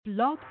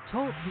Blog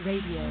Talk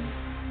Radio.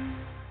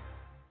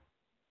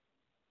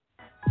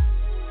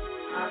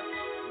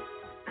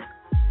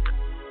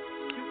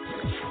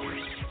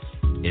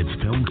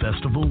 It's Film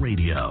Festival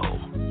Radio,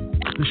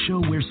 the show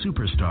where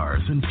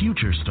superstars and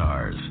future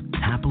stars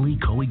happily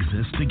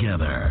coexist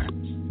together.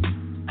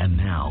 And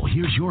now,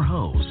 here's your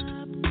host,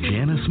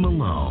 Janice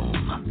Malone.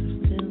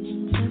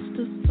 Film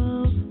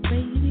Festival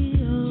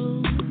Radio.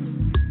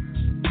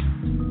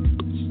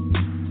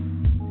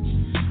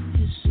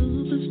 Your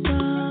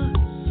superstars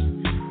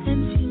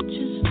and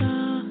future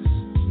stars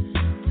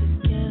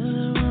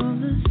together on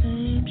the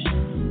same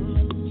show.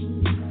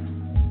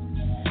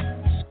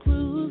 It's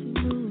groovy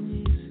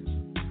movies,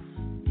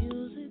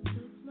 music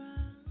to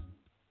rhyme.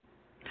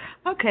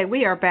 Okay,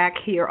 we are back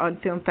here on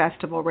Film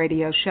Festival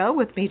Radio Show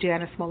with me,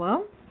 Janice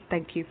Malone.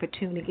 Thank you for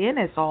tuning in,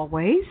 as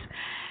always.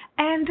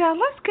 And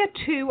let's get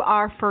to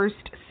our first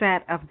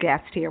set of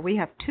guests here. We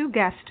have two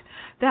guests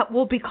that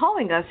will be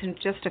calling us in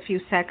just a few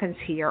seconds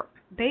here.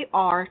 They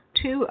are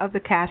two of the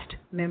cast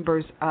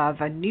members of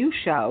a new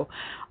show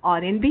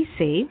on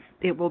NBC.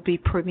 It will be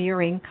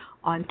premiering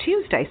on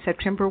Tuesday,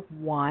 September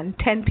 1,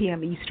 10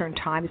 p.m. Eastern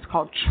Time. It's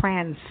called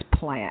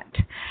TRANSPLANT.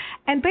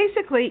 And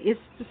basically, it's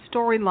the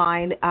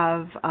storyline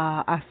of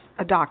a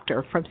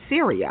doctor from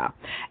Syria.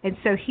 And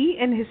so he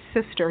and his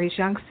sister, his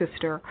young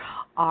sister,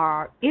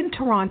 are in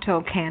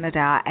Toronto,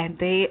 Canada, and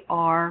they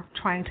are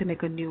trying to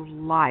make a new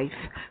life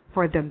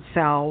for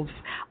themselves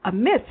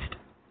amidst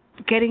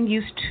getting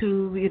used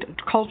to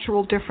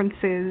cultural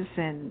differences,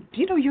 and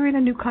you're in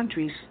a new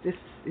country. This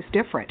is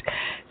different.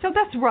 So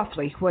that's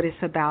roughly what it's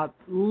about.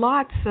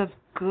 Lots of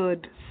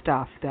good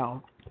stuff,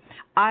 though.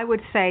 I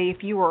would say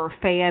if you are a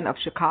fan of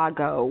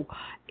Chicago,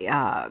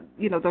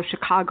 those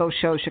Chicago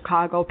shows,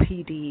 Chicago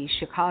PD,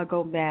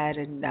 Chicago Med,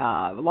 and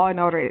Law and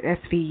Order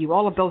SVU,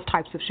 all of those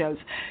types of shows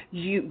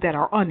that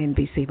are on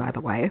NBC, by the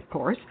way, of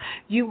course,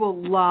 you will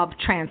love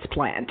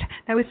Transplant.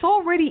 Now, it's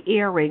already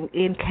airing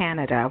in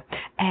Canada,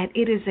 and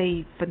it is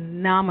a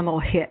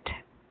phenomenal hit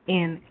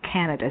in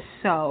Canada.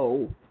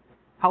 So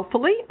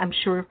hopefully, I'm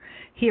sure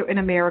here in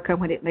America,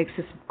 when it makes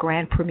its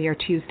grand premiere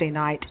Tuesday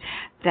night,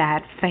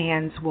 that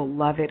fans will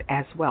love it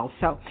as well.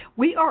 So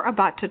we are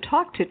about to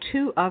talk to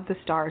two of the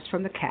stars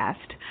from the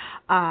cast.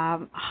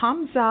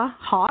 Hamza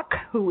Hawk,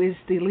 who is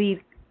the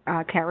lead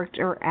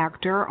character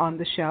actor on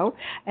the show,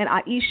 and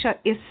Ayisha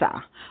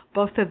Issa.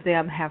 Both of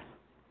them have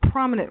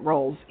prominent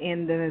roles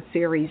in the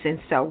series, and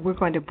so we're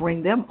going to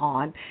bring them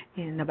on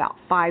in about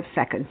 5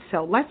 seconds.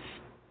 So let's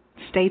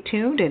stay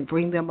tuned and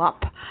bring them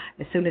up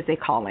as soon as they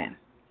call in.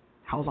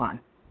 Hold on.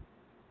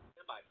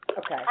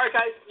 Okay. All right,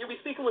 guys, you'll be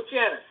speaking with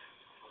Janice.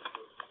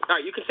 All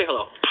right, you can say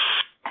hello.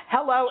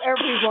 Hello,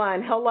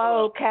 everyone.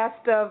 Hello,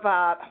 cast of,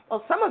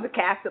 some of the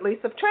cast, at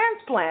least, of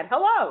Transplant.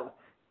 Hello.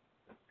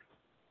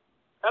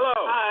 Hello.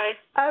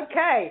 Hi.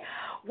 Okay.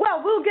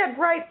 Well, we'll get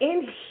right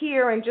in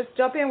here and just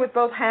jump in with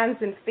both hands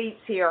and feet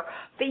here.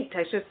 Feet,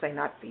 I should say,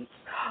 not feet.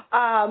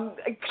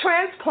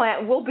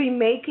 Transplant will be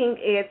making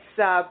its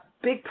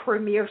big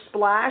premiere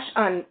splash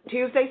on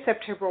Tuesday,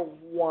 September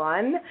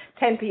 1,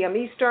 10 p.m.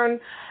 Eastern.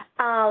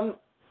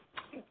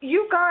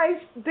 You guys,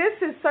 this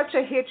is such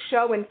a hit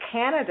show in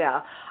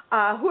Canada.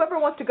 Whoever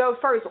wants to go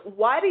first,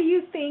 why do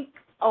you think,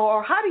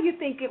 or how do you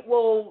think it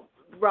will,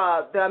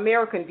 the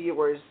American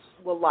viewers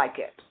will like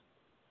it?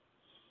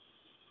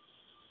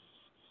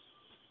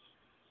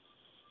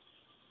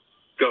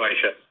 Go,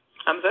 Ayisha.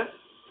 Hamza?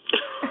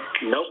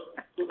 Nope.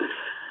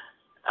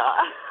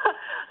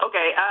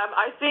 Okay,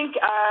 I think,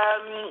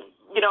 I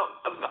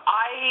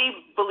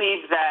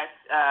believe that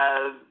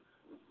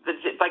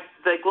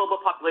the global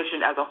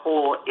population as a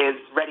whole is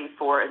ready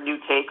for a new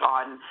take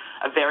on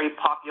a very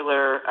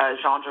popular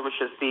genre,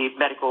 which is the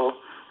medical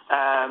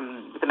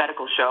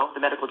show, the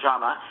medical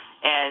drama.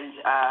 And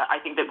I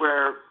think that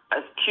we're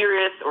as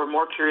curious or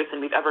more curious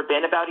than we've ever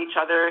been about each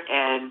other.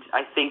 And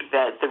I think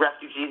that the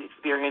refugee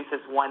experience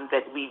is one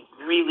that we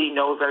really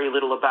know very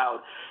little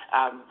about.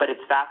 But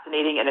it's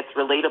fascinating and it's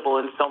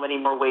relatable in so many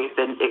more ways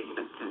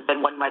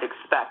than one might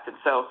expect. And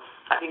so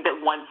I think that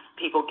once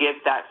people give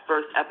that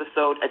first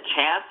episode a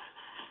chance,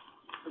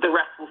 the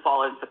rest will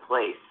fall into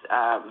place.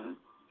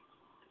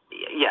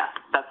 Yeah,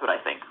 that's what I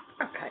think.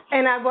 Okay.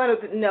 And I want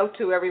to note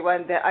to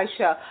everyone that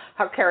Ayisha,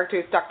 her character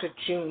is Dr.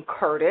 June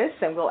Curtis,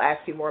 and we'll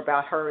ask you more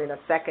about her in a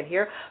second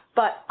here.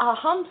 But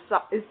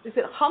Hamza, is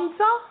it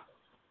Hamza?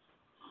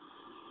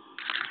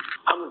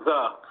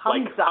 Hamza,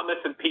 like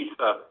hummus and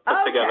pizza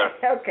put together.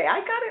 Okay,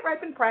 I got it right.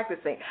 I've been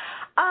practicing.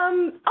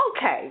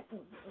 Okay,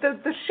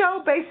 the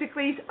show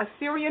basically is a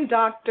Syrian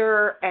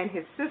doctor and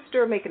his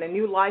sister making a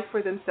new life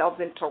for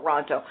themselves in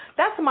Toronto.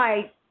 That's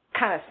my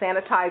kind of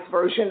sanitized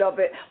version of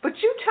it. But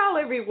you tell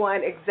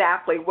everyone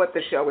exactly what the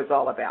show is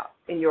all about,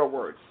 in your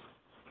words.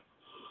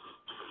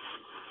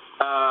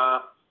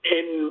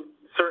 In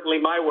certainly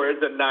my words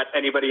and not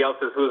anybody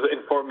else's who's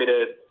informed me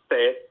to say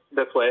it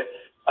this way.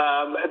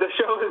 The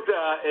show is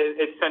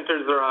it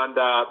centers around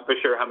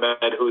Bashir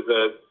Ahmed, who's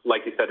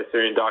like you said, a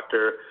Syrian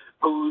doctor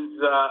who's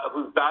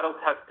battle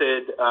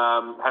tested,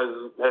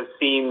 has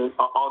seen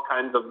all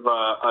kinds of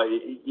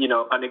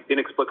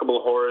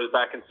inexplicable horrors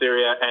back in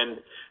Syria, and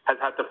has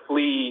had to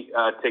flee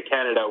to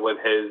Canada with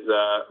his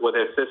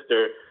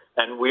sister.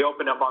 And we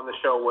open up on the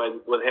show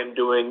with him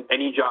doing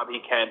any job he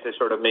can to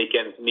sort of make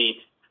ends meet.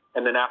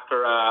 And then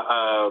after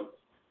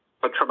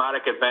a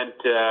traumatic event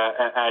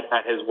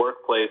at his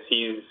workplace,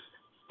 he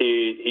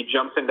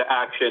jumps into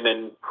action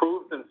and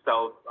proves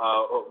himself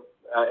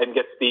and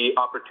gets the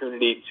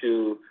opportunity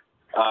to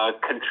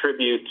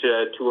contribute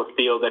to a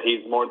field that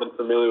he's more than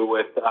familiar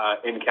with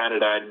in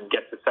Canada, and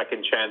gets a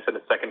second chance and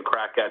a second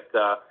crack at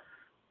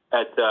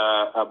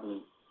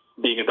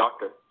being a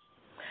doctor.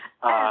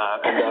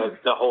 And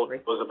the whole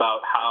was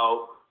about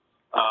how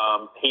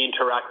he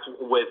interacts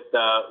with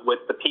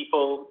the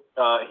people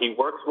he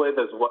works with,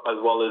 as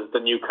well as the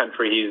new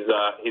country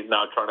he's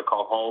now trying to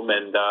call home,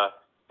 and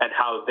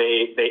how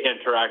they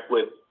interact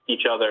with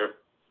each other.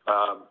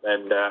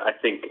 I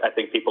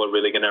think people are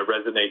really going to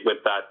resonate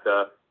with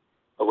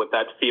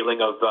that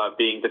feeling of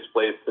being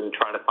displaced and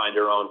trying to find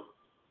your own.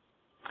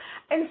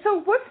 And so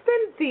what's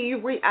been the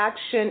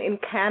reaction in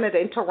Canada,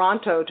 in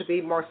Toronto to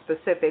be more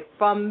specific,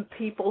 from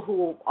people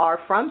who are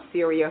from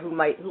Syria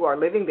who are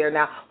living there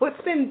now? What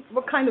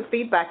kind of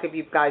feedback have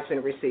you guys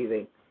been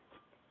receiving?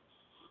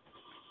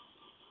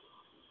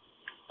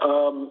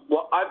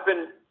 Well, I've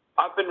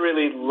been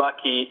really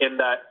lucky in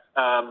that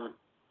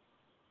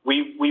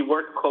we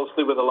worked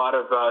closely with a lot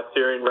of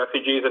Syrian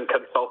refugees and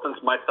consultants,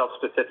 myself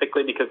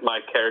specifically, because my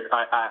character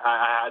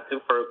I had to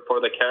for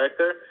the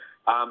character.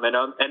 And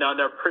on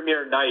our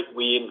premiere night,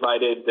 we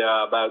invited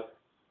about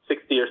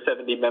 60 or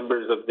 70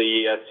 members of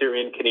the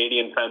Syrian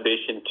Canadian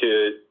Foundation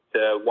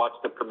to watch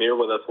the premiere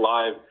with us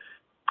live.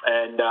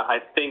 And I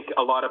think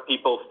a lot of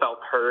people felt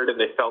heard and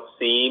they felt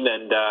seen.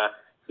 And,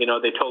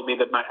 they told me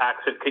that my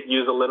accent could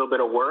use a little bit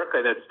of work,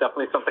 and it's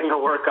definitely something to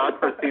work on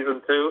for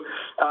season 2.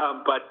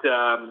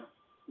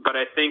 But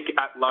I think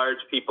at large,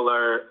 people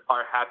are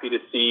happy to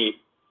see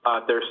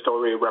their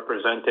story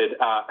represented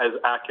as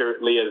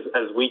accurately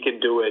as we can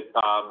do it.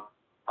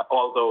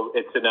 Although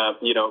it's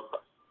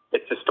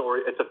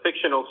it's a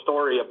fictional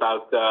story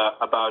about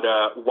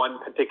one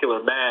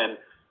particular man,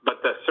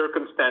 but the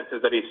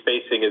circumstances that he's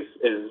facing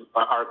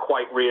are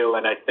quite real,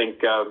 and I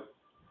think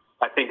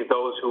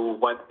those who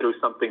went through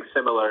something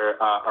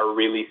similar are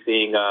really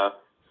seeing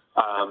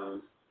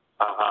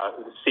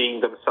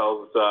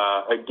themselves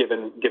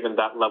given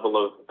that level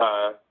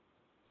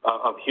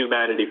of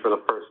humanity for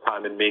the first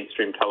time in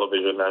mainstream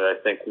television, and I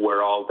think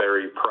we're all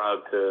very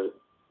proud to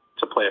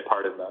play a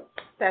part in that.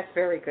 That's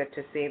very good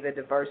to see the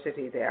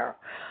diversity there.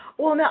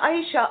 Well, now,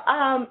 Ayisha,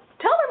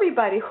 tell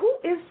everybody, who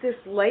is this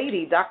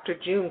lady, Dr.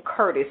 June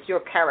Curtis,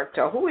 your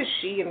character? Who is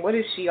she, and what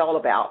is she all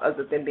about,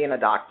 other than being a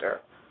doctor?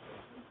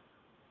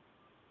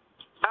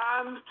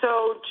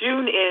 So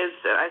June is,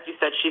 as you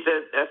said, she's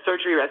a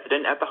surgery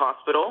resident at the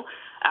hospital.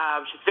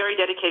 She's very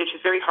dedicated.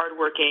 She's very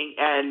hardworking,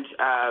 and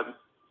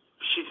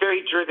she's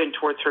very driven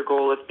towards her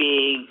goal of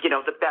being,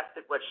 the best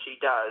at what she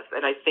does.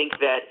 And I think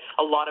that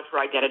a lot of her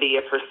identity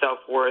of her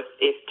self-worth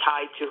is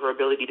tied to her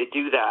ability to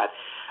do that.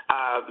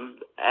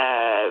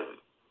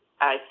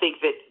 I think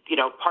that,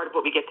 part of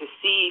what we get to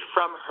see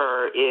from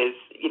her is,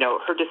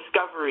 her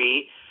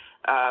discovery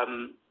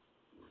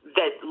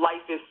that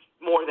life is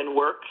more than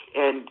work,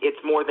 and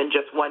it's more than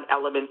just one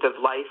element of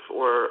life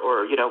or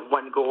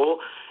one goal,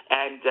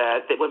 and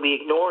that when we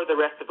ignore the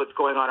rest of what's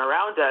going on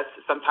around us,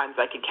 sometimes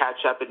that can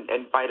catch up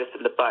and bite us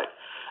in the butt.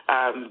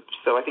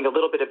 So I think a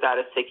little bit of that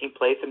is taking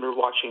place, and we're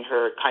watching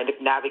her kind of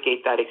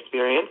navigate that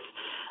experience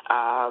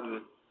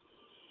of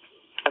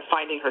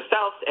finding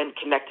herself and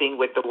connecting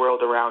with the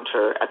world around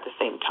her at the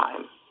same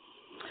time.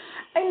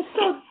 And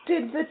so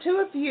did the two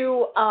of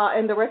you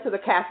and the rest of the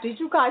cast, did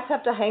you guys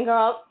have to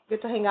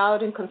get to hang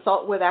out and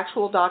consult with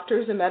actual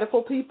doctors and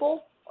medical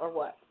people, or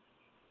what?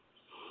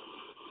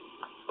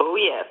 Oh,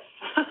 yes.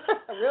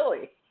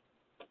 Really?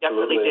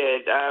 Definitely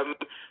did.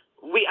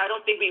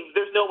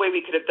 There's no way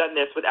we could have done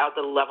this without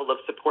the level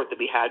of support that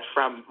we had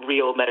from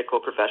real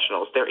medical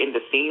professionals. They're in the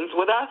scenes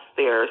with us.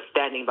 They're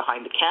standing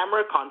behind the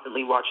camera,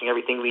 constantly watching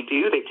everything we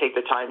do. They take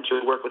the time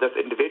to work with us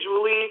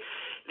individually.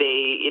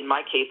 They, in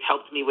my case,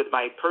 helped me with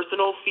my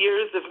personal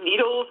fears of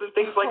needles and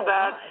things like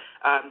that.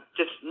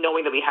 Just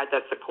knowing that we had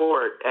that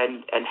support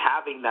and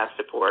having that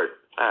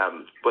support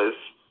was,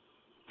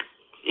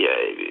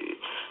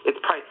 it's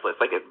priceless.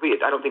 I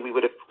don't think we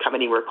would have come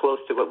anywhere close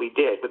to what we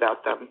did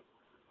without them.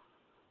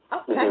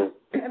 Okay,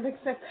 that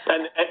makes sense.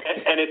 And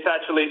it's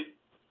actually,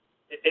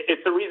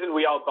 it's the reason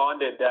we all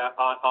bonded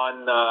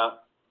on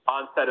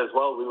set as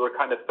well. We were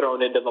kind of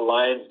thrown into the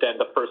lion's den.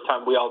 The first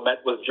time we all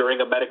met was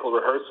during a medical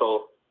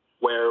rehearsal,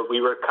 where we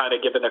were kind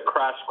of given a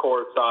crash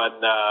course on,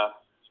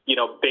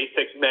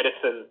 basic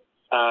medicine.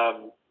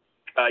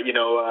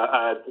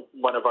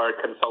 One of our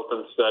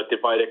consultants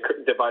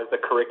devised a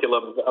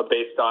curriculum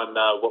based on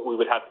what we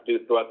would have to do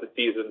throughout the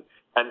season.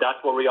 And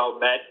that's where we all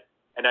met.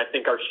 And I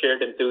think our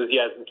shared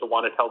enthusiasm to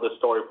want to tell the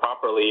story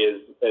properly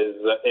is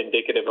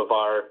indicative of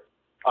our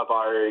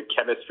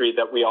chemistry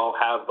that we all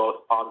have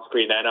both on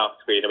screen and off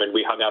screen. I mean,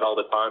 we hung out all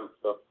the time.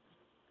 So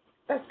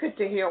that's good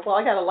to hear. Well,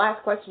 I got a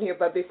last question here,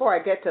 but before I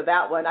get to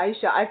that one,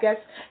 Ayisha, I guess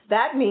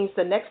that means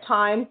the next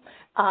time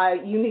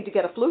you need to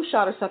get a flu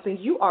shot or something,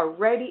 you are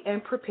ready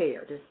and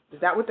prepared. Is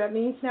that what that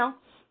means now?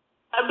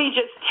 Let me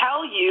just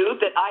tell you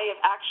that I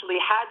have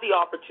actually had the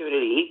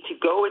opportunity to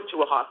go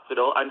into a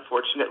hospital,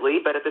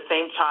 unfortunately, but at the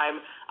same time,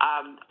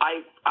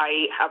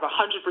 I have 100%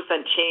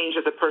 changed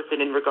as a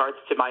person in regards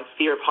to my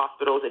fear of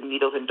hospitals and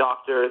needles and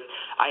doctors.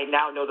 I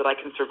now know that I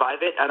can survive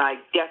it, and I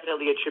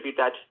definitely attribute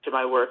that to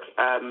my work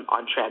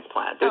on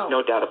transplant. There's no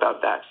doubt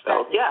about that.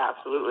 So, yeah,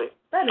 absolutely.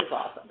 That is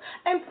awesome.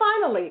 And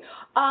finally,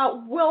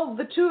 will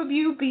the two of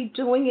you be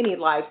doing any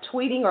live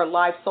tweeting or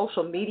live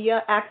social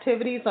media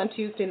activities on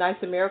Tuesday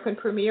night's American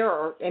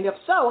premiere? And if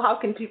so, how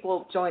can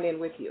people join in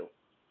with you?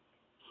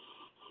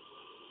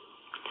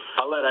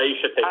 I'll let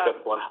Ayisha take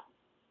this one.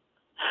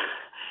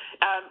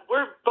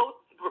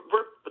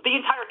 The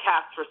entire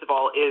cast, first of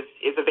all, is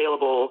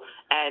available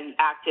and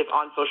active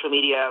on social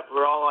media.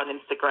 We're all on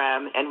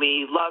Instagram, and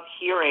we love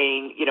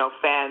hearing,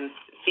 fans'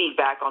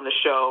 feedback on the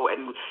show,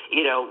 and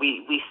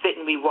we sit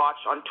and we watch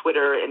on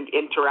Twitter and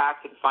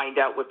interact and find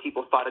out what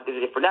people thought of the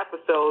different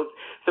episodes.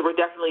 So we're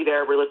definitely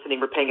there, we're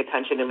listening, we're paying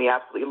attention, and we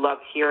absolutely love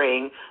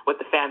hearing what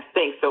the fans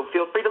think. So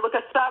feel free to look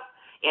us up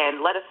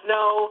and let us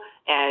know,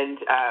 and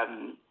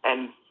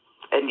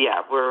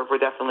yeah, we're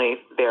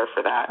definitely there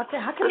for that. Okay,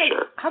 how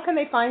can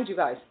they find you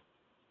guys?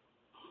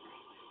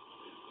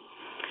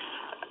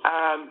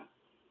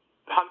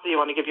 Hamza, you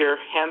want to give your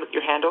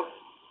handle?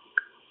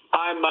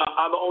 I'm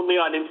only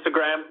on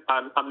Instagram.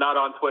 I'm not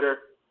on Twitter.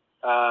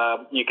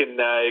 You can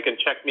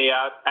check me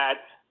out at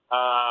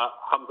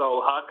Hamza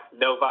ul Haq,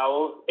 no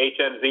vowels,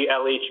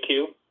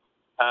 HMZLHQ.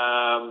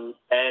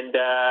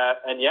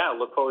 And yeah,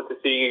 look forward to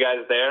seeing you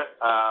guys there.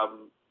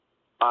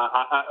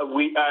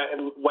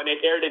 When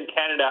it aired in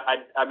Canada,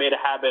 I made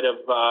a habit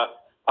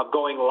of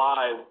going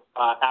live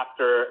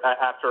after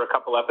a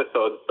couple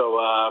episodes. So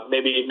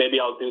maybe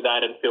I'll do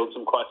that and field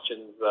some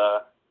questions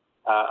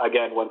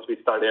again once we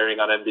start airing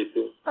on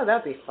NBC. Oh,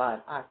 that'd be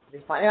fun. And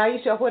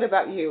Ayisha, what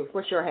about you?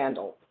 What's your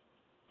handle?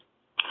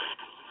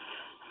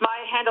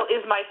 My handle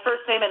is my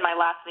first name and my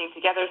last name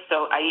together,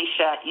 so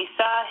Ayisha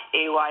Issa,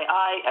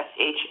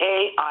 AYISHAISSA,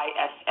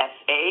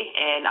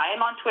 and I am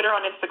on Twitter,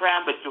 on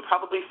Instagram, but you'll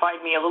probably find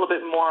me a little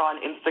bit more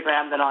on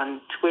Instagram than on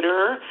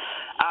Twitter.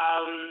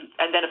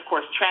 And then, of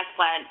course,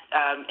 Transplant,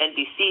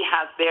 NBC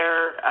has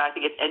their, I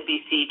think it's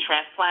NBC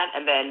Transplant,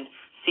 and then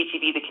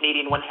CTV, the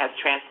Canadian one, has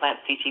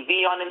Transplant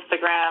CTV on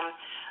Instagram.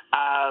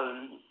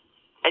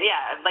 And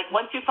yeah,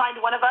 once you find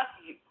one of us,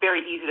 it's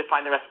very easy to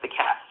find the rest of the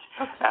cast.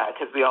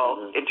 Because we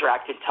all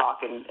interact and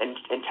talk and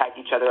tag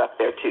each other up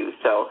there too.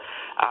 So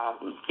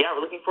yeah,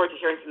 we're looking forward to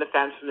hearing from the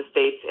fans from the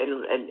States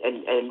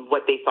and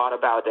what they thought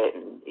about it,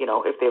 and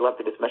if they loved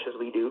it as much as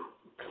we do.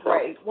 So.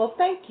 Great. Well,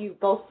 thank you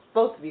both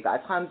of you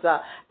guys,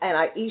 Hamza and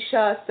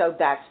Ayisha. So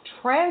that's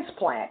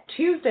Transplant,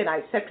 Tuesday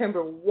night,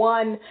 September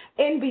 1,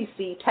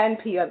 NBC, 10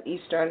 p.m.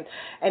 Eastern.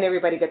 And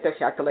everybody get their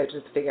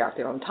calculators to figure out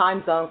their own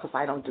time zone, because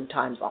I don't do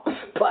time zone.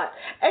 But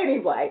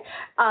anyway,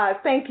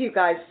 thank you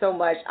guys so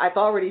much. I've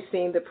already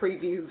seen the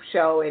preview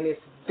show, and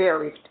it's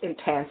very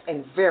intense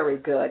and very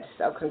good.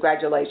 So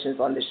congratulations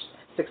on the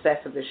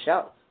success of this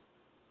show.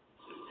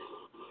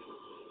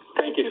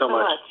 Thank you so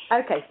much.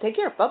 Okay, take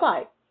care.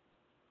 Bye-bye.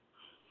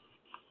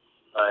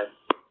 Bye.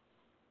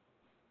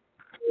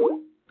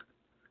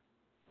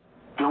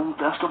 Film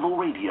Festival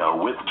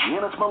Radio with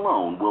Janice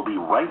Malone will be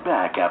right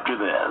back after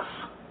this.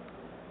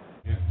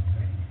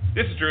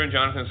 This is Drew and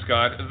Jonathan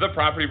Scott, the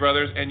Property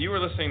Brothers, and you are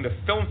listening to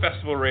Film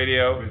Festival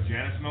Radio with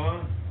Janice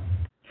Malone.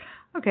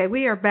 Okay,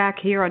 we are back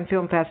here on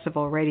Film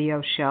Festival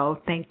Radio Show.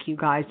 Thank you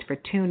guys for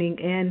tuning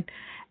in,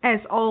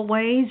 as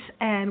always,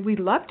 and we'd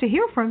love to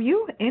hear from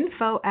you.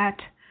 Info at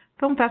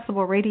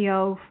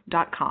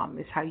filmfestivalradio.com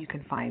is how you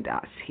can find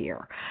us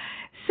here.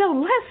 So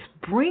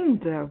let's bring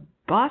the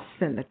bus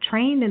and the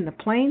train and the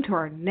plane to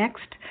our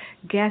next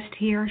guest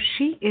here.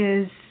 She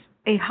is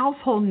a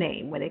household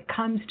name when it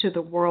comes to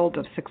the world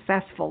of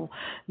successful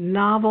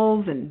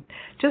novels and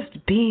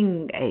just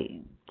being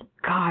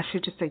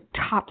just a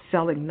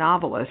top-selling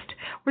novelist.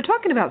 We're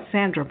talking about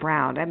Sandra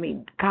Brown. I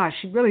mean, gosh,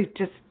 she really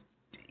just...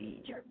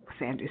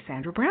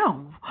 Sandra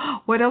Brown.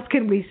 What else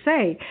can we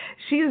say?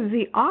 She is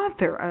the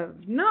author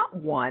of not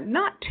one,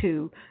 not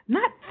two,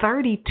 not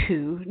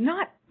 32,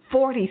 not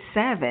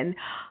 47.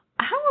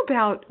 How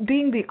about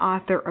being the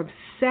author of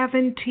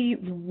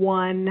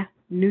 71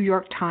 New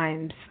York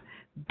Times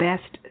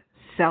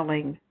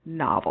best-selling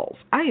novels?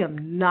 I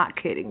am not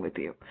kidding with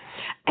you.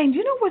 And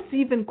you know what's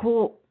even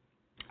cool?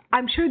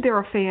 I'm sure there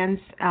are fans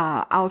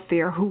out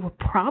there who will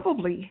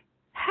probably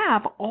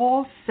have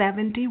all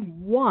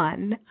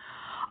 71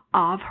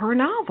 of her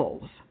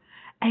novels.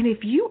 And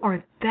if you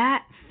are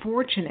that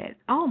fortunate,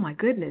 oh my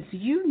goodness,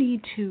 you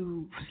need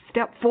to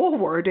step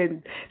forward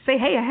and say,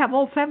 hey, I have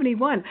all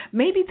 71.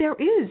 Maybe there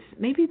is,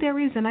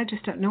 and I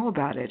just don't know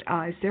about it.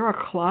 Is there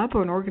a club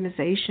or an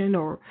organization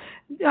or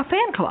a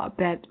fan club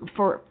that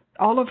for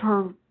all of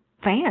her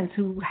fans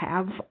who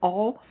have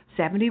all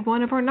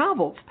 71 of her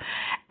novels?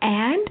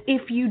 And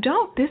if you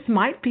don't, this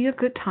might be a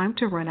good time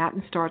to run out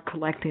and start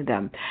collecting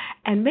them.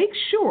 And make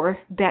sure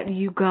that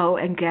you go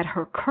and get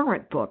her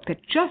current book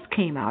that just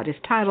came out. It's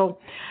titled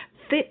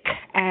Thick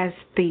as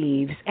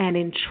Thieves. And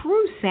in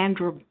true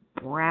Sandra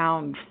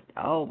Brown,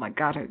 oh my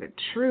God, the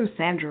true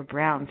Sandra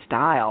Brown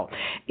style,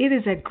 it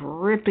is a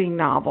gripping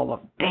novel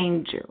of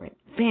danger and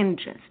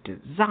vengeance,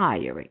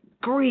 desire and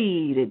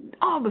greed and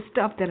all the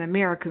stuff that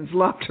Americans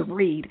love to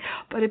read.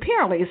 But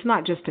apparently it's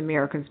not just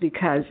Americans,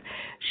 because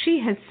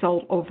she has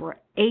sold over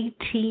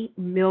 80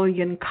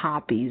 million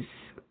copies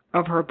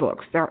of her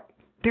books.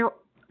 They're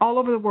all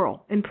over the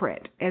world in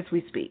print as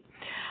we speak.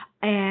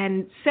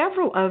 And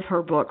several of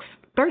her books,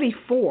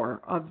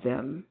 34 of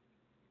them,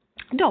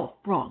 no,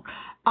 wrong.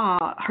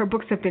 Her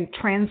books have been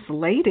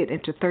translated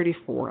into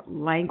 34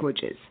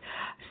 languages.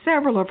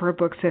 Several of her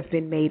books have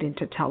been made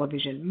into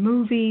television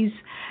movies,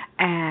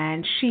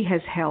 and she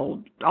has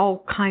held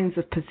all kinds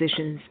of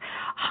positions,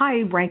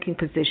 high-ranking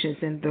positions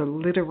in the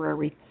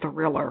literary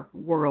thriller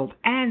world,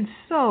 and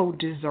so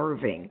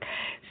deserving.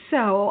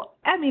 So,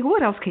 I mean,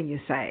 what else can you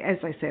say? As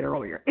I said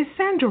earlier, it's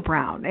Sandra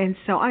Brown, and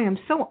so I am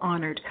so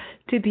honored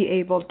to be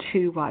able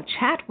to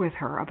chat with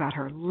her about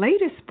her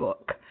latest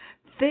book,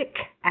 Thick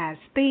as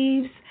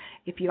Thieves.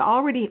 If you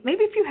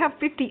have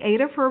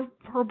 58 of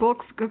her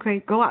books,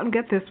 okay, go out and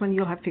get this one.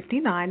 You'll have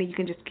 59, and you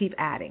can just keep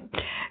adding,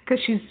 because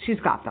she's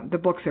got them. The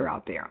books are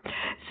out there.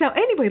 So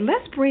anyway,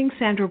 let's bring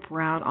Sandra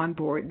Brown on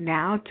board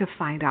now to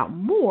find out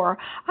more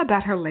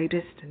about her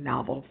latest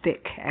novel,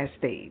 Thick as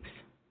Thieves.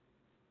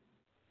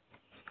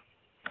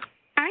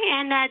 All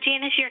right, and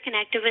Janice, you're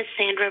connected with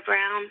Sandra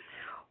Brown.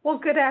 Well,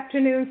 good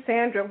afternoon,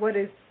 Sandra. What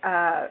is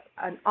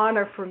an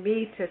honor for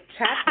me to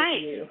chat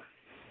with you.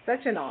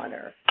 Such an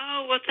honor.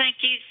 Oh, well, thank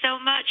you so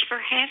much for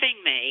having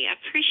me. I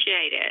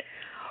appreciate it.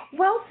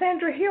 Well,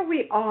 Sandra, here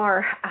we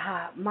are.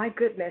 My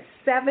goodness,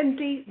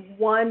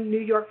 71 New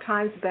York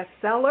Times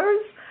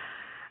bestsellers.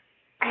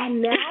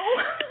 And now,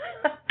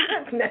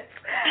 goodness,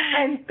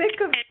 and Thick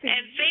as Thieves.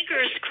 And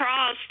fingers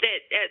crossed that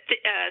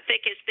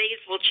Thick as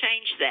Thieves will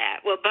change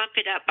that. We'll bump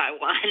it up by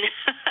one.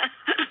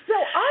 So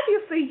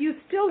obviously you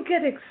still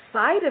get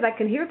excited. I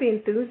can hear the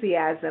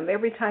enthusiasm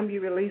every time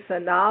you release a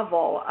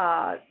novel.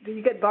 Do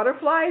you get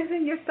butterflies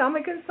in your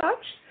stomach and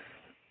such?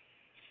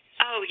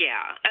 Oh,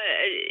 yeah.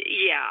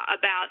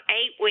 About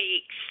 8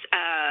 weeks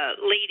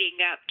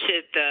leading up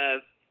to the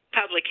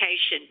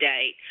publication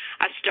date,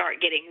 I start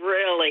getting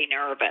really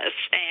nervous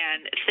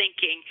and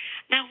thinking,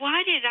 now,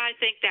 why did I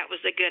think that was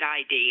a good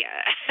idea?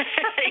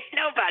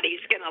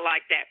 Nobody's going to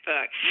like that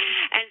book.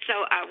 And so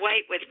I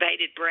wait with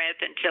bated breath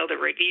until the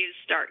reviews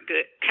start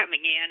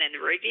coming in, and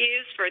the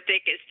reviews for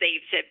Thick as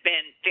Thieves have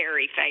been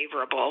very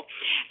favorable.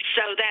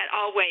 So that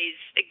always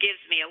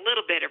gives me a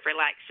little bit of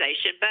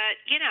relaxation. But,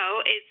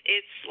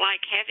 it's like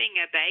having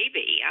a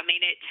baby. I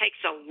mean, it takes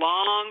a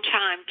long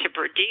time to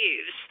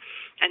produce,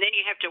 and then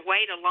you have to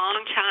wait a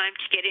long time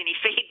to get any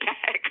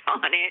feedback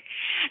on it.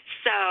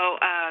 So,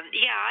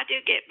 I do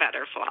get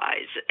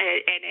butterflies,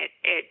 and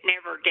it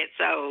never gets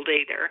old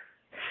either.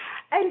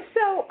 And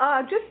so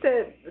just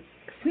a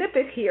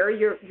snippet here,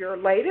 your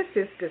latest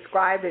is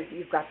described as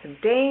you've got some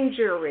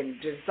danger and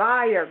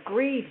desire,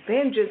 greed,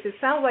 vengeance. It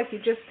sounds like you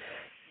just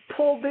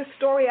pulled this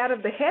story out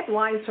of the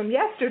headlines from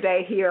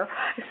yesterday here.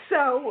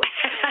 So...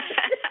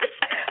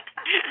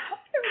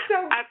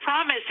 I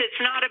promise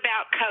it's not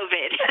about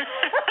COVID.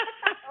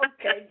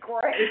 Okay,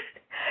 great.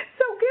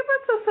 So give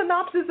us a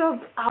synopsis of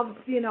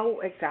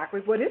exactly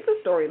what is the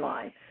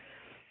storyline.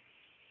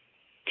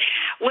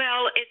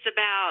 Well, it's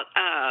about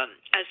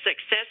a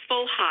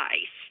successful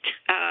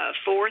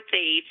heist. 4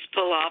 thieves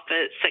pull off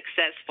a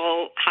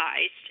successful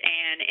heist,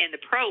 and in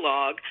the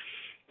prologue,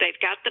 they've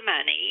got the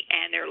money,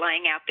 and they're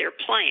laying out their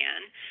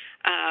plan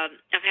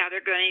of how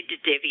they're going to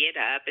divvy it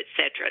up, et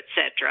cetera, et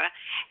cetera.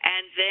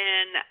 And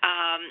then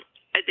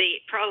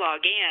the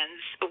prologue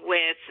ends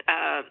with,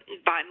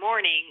 by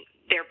morning,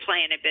 their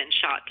plan had been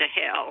shot to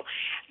hell.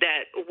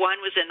 That one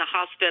was in the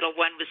hospital,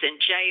 one was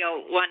in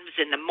jail, one was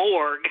in the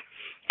morgue,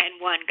 and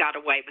one got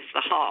away with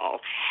the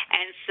haul.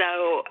 And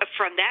so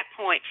from that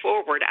point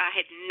forward, I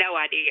had no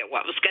idea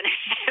what was going to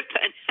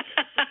happen.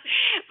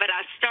 But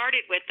I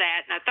started with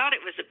that, and I thought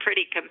it was a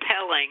pretty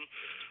compelling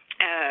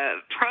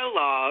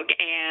prologue,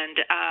 and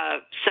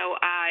so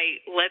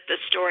I let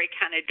the story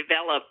kind of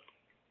develop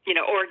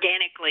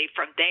organically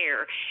from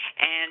there,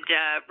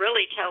 and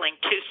really telling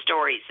 2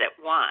 stories at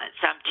once.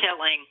 I'm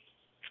telling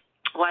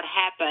what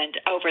happened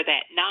over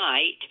that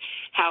night,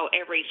 how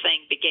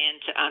everything began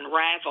to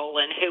unravel,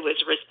 and who was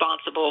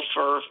responsible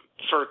for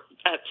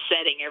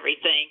upsetting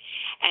everything.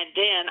 And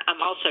then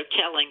I'm also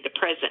telling the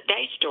present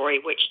day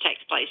story, which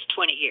takes place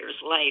 20 years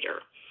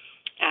later.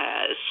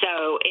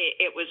 So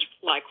it was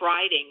like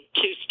writing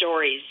two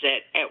stories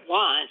at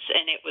once,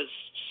 and it was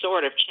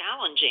sort of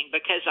challenging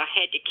because I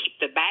had to keep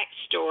the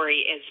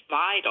backstory as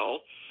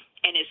vital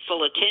and as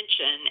full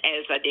attention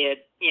as I did,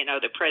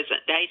 the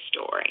present day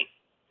story.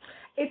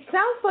 It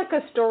sounds like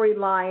a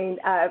storyline,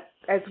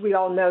 as we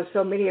all know,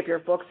 so many of your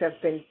books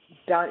have been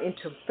done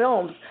into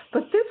films,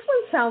 but this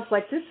one sounds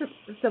like this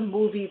is a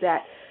movie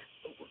that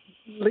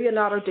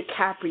Leonardo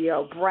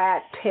DiCaprio,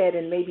 Brad Pitt,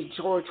 and maybe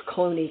George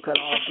Clooney could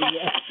all be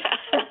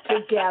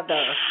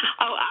together.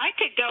 Oh, I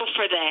could go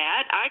for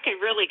that. I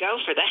could really go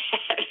for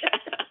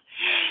that.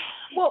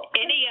 Well,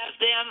 any of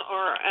them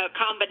or a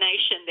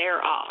combination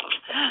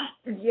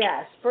thereof.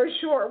 Yes, for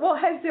sure. Well,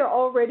 has there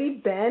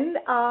already been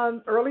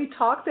early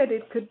talk that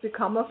it could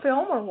become a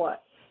film or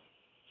what?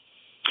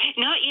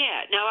 Not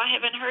yet. No, I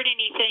haven't heard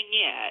anything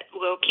yet.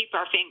 We'll keep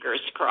our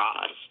fingers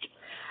crossed.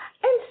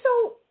 And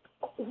so,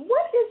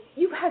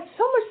 you've had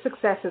so much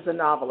success as a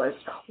novelist.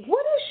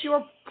 What is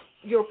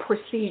your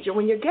procedure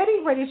when you're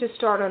getting ready to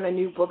start on a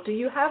new book? Do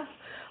you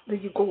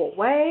go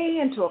away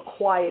into a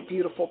quiet,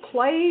 beautiful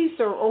place,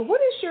 or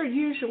what is your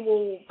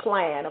usual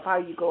plan of how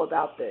you go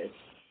about this?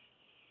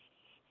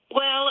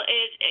 Well,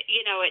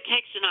 it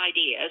takes an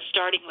idea,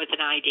 starting with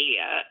an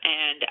idea,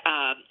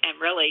 and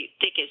really,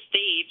 Thick as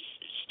Thieves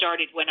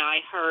started when I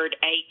heard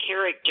a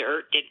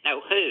character, didn't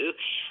know who,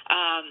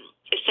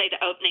 say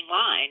the opening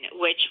line,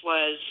 which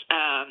was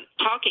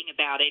talking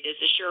about it as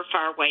a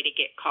surefire way to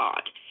get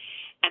caught.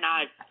 And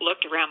I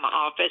looked around my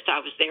office. I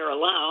was there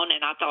alone,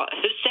 and I thought,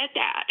 who said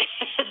that?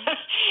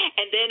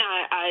 And then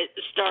I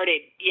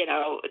started,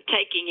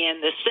 taking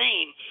in the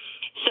scene.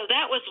 So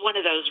that was one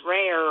of those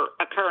rare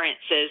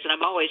occurrences, and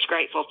I'm always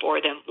grateful for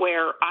them,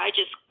 where I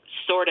just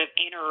sort of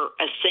enter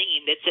a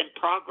scene that's in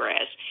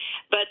progress.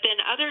 But then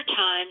other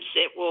times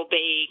it will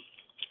be,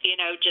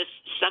 just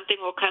something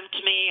will come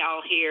to me.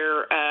 I'll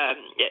hear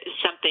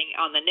something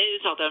on the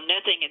news, although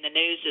nothing in the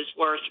news is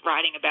worth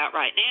writing about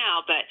right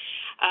now. But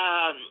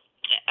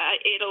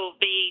it'll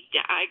be,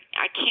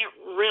 I can't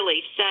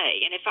really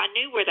say. And if I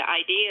knew where the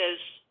ideas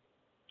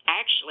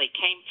actually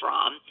came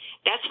from,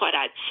 that's what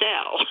I'd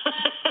sell.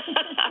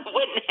 I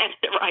wouldn't have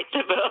to write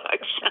the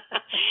books.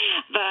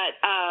 But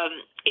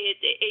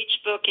each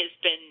book has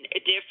been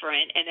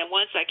different. And then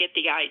once I get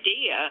the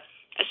idea,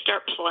 I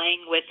start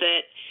playing with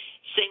it,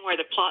 seeing where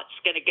the plot's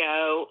going to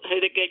go,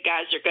 who the good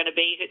guys are going to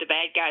be, who the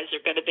bad guys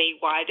are going to be,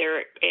 why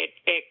they're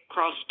at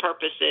cross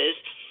purposes.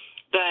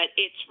 But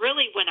it's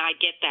really when I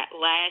get that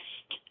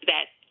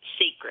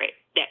secret,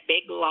 that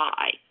big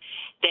lie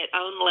that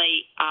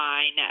only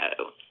I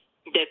know,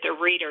 that the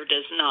reader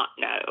does not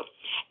know.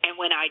 And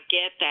when I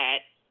get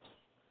that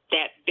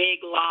big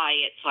lie,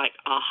 it's like,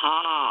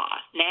 aha,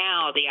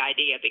 now the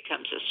idea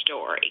becomes a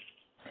story.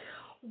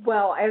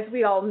 Well, as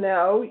we all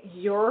know,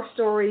 your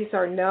stories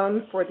are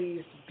known for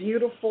these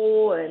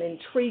beautiful and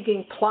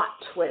intriguing plot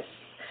twists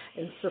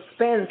and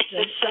suspense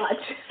and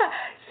such.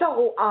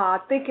 So,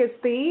 Thick as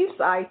Thieves,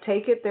 I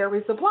take it there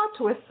is a plot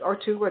twist or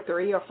two or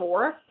three or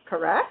four,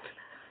 correct?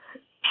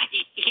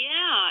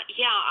 Yeah.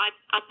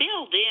 I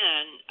build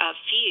in a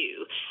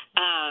few,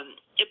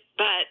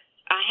 but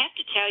I have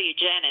to tell you,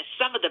 Janice,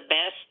 some of the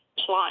best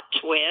plot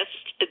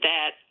twists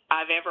that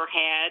I've ever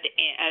had,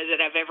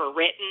 that I've ever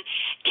written,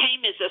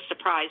 came as a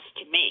surprise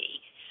to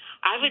me.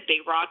 I would be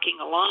rocking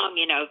along,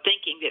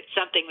 thinking that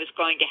something was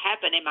going to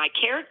happen, and my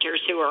characters,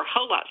 who are a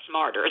whole lot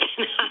smarter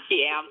than I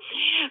am,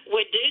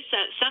 would do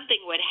something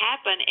would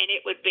happen, and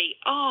it would be,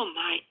 oh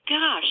my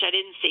gosh, I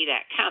didn't see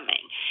that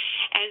coming.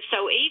 And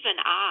so even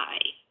I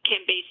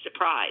can be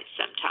surprised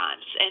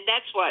sometimes, and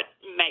that's what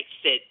makes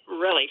it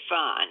really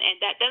fun.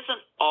 And that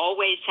doesn't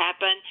always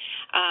happen.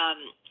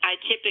 I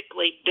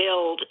typically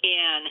build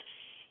in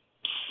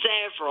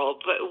several,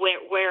 but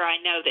where I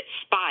know that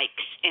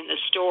spikes in the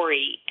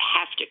story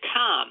have to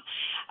come,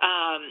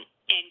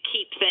 and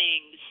keep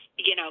things,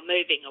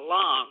 moving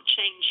along,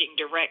 changing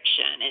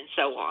direction, and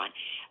so on.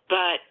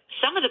 But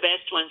some of the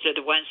best ones are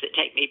the ones that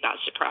take me by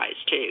surprise,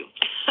 too.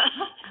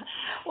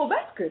 Well,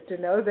 that's good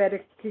to know that,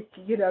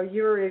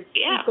 you're as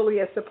equally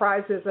as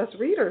surprised as us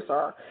readers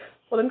are.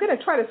 Well, I'm going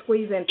to try to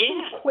squeeze in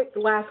two quick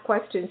last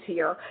questions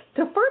here.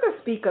 To further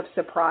speak of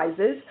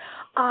surprises,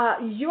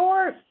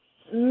 your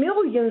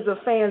millions of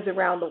fans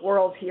around the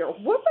world here,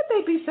 what would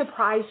they be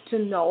surprised to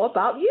know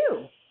about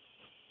you?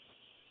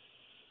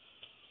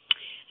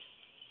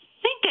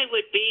 I think they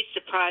would be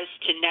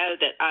surprised to know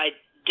that I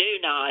do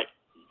not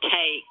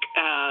take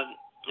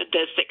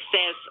the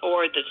success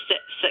or the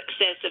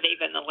success of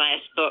even the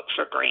last book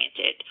for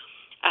granted.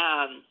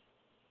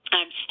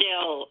 I'm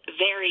still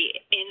very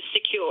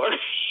insecure.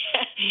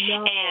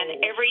 No.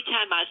 And every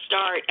time I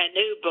start a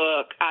new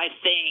book, I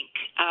think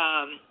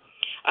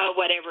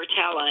whatever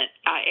talent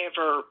I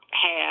ever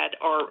had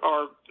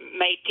or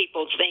made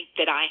people think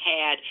that I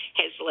had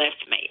has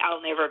left me.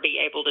 I'll never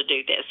be able to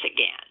do this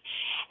again.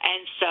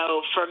 And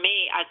so for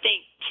me, I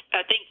think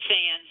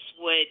fans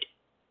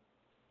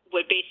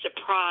would be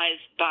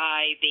surprised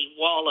by the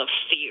wall of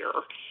fear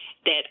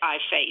that I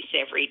face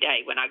every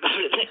day when I go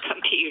to the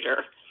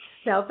computer.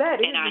 Now that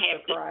is a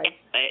surprise.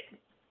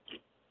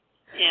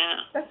 Yeah.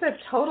 That's a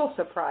total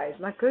surprise.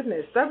 My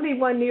goodness.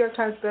 71 New York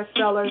Times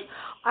bestsellers.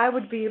 I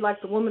would be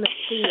like the Woman of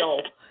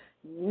Steel.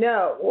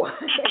 No.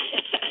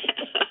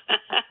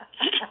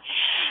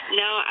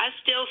 No, I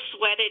still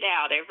sweat it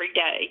out every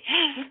day.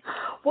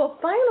 Well,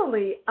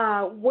 finally,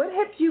 what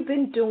have you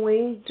been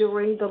doing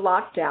during the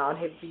lockdown?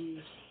 Have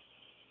you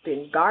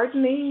been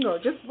gardening or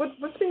just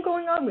what's been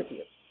going on with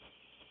you?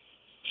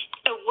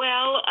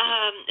 Well,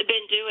 I've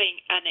been doing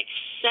an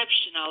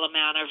exceptional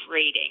amount of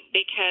reading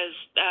because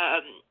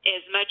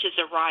as much as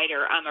a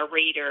writer, I'm a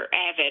reader,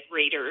 avid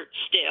reader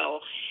still.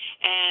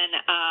 And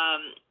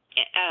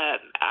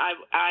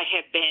I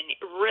have been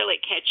really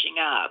catching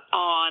up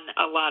on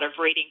a lot of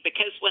reading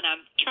because when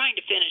I'm trying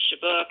to finish a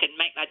book and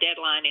make my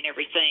deadline and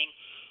everything,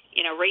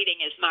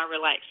 reading is my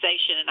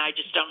relaxation, and I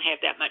just don't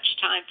have that much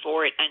time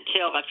for it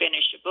until I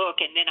finish a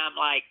book, and then I'm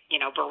like,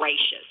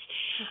 voracious.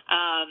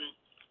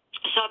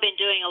 So I've been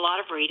doing a lot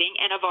of reading,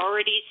 and I've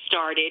already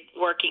started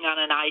working on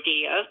an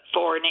idea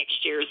for next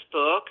year's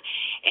book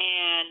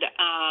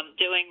and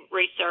doing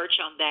research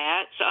on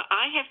that. So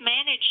I have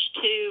managed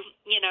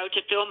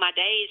to fill my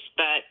days,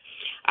 but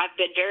I've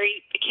been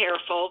very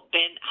careful,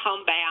 been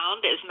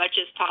homebound as much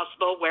as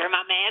possible, wear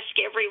my mask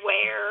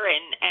everywhere,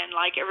 and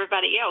like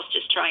everybody else,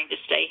 just trying to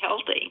stay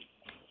healthy.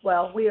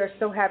 Well, we are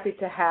so happy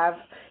to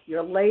have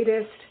your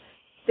latest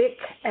Thick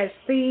as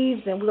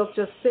Thieves, and we'll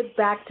just sit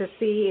back to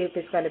see if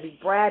it's going to be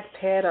Brad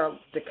Pitt or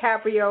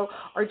DiCaprio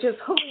or just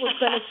who was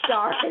going to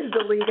star in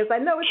the lead, because I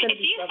know it's going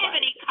to be somebody. If you have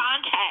any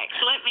contacts,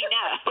 let me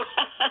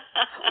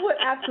know. Would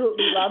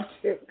absolutely love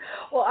to.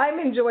 Well, I'm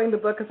enjoying the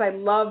book because I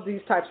love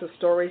these types of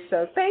stories,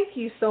 so thank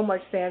you so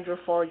much, Sandra,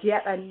 for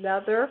yet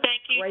another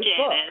great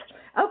Janice.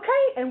 book.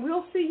 Okay, and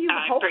we'll see you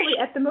hopefully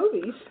at the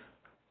movies.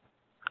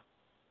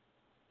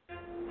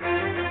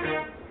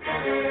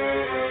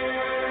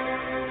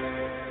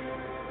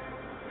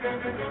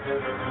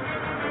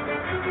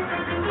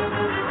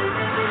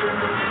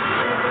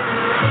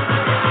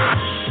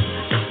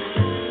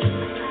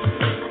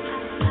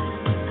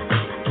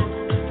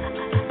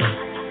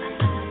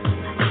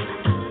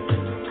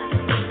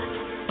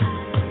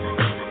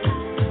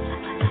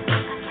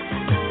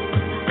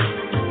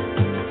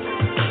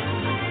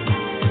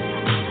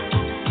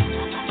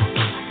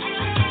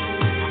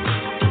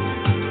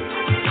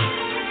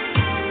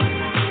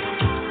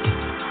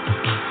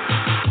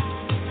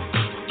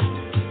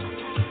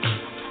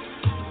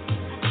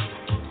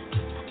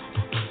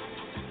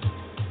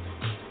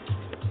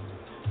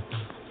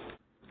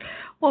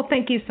 Well,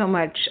 thank you so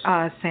much,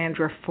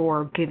 Sandra,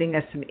 for giving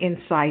us some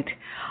insight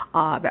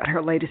about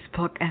her latest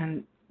book,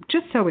 and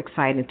just so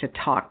excited to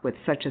talk with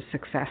such a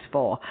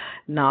successful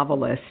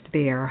novelist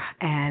there.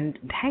 And,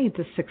 hey,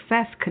 the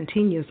success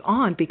continues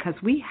on because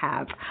we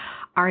have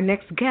our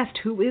next guest,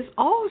 who is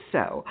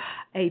also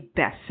a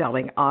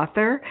best-selling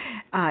author,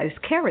 is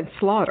Karin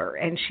Slaughter,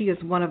 and she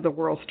is one of the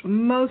world's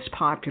most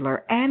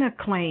popular and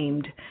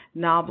acclaimed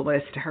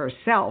novelists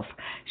herself.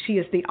 She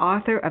is the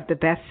author of the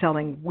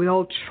best-selling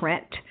Will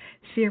Trent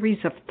series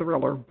of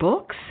thriller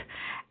books,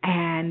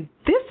 and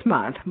this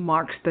month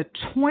marks her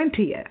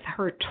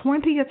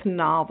 20th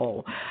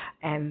novel,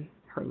 and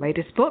her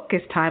latest book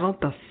is titled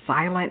The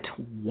Silent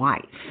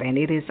Wife, and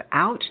it is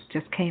out,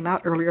 just came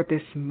out earlier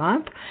this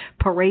month.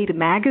 Parade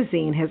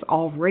magazine has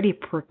already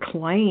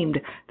proclaimed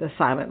The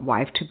Silent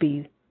Wife to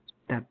be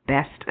the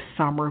best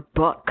summer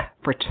book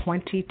for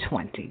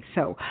 2020.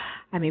 So,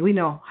 I mean, we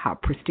know how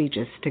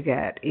prestigious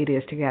it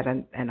is to get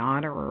an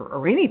honor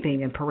or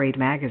anything in Parade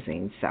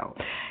magazine. So,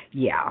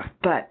 yeah,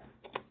 but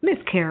Miss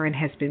Karin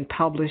has been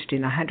published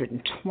in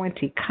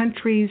 120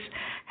 countries,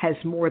 has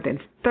more than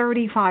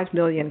 35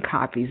 million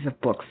copies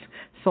of books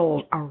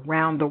sold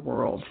around the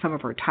world. Some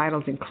of her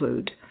titles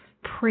include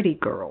Pretty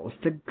Girls,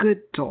 The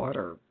Good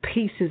Daughter,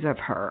 Pieces of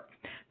Her,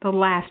 The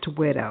Last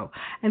Widow.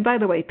 And by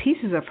the way,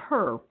 Pieces of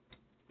Her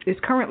is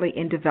currently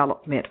in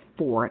development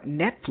for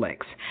Netflix,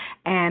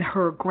 and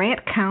her Grant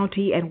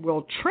County and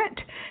Will Trent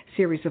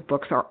series of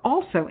books are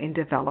also in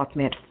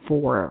development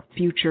for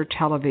future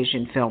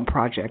television film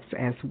projects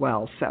as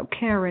well. So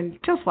Karin,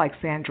 just like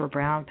Sandra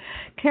Brown,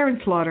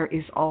 Karin Slaughter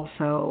is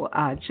also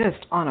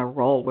just on a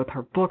roll with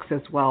her books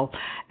as well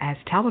as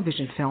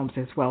television films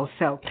as well.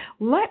 So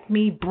let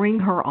me bring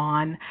her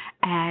on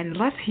and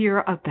let's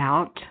hear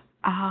about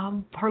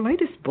her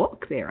latest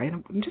book there,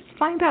 and just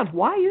find out,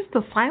 why is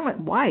The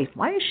Silent Wife?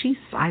 Why is she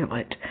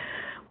silent?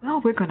 Well,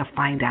 we're going to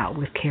find out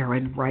with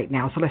Karin right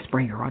now, so let's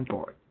bring her on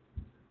board.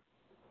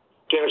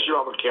 Janice, you're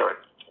on with Karin.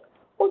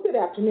 Well, good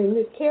afternoon,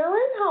 Miss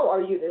Karin. How are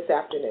you this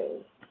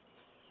afternoon?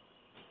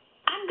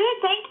 I'm good,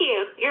 thank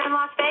you. You're in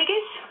Las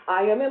Vegas?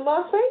 I am in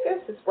Las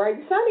Vegas. It's bright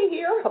and sunny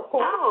here, of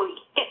course. Oh,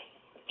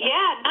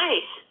 yeah,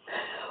 nice.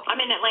 I'm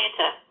in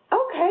Atlanta.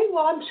 Okay,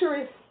 well, I'm sure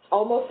it's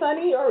almost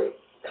sunny, or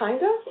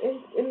kind of,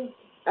 in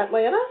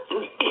Atlanta?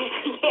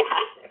 Yeah,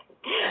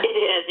 it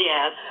is,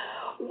 yes.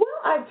 Well,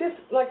 I'd just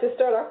like to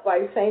start off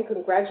by saying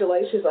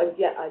congratulations on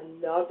yet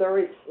another,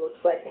 it looks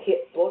like a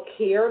hit book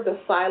here, The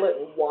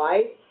Silent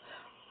Wife,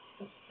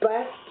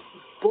 best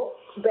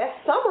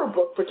summer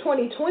book for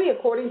 2020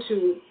 according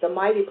to the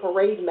mighty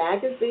Parade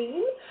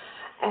magazine.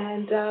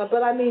 And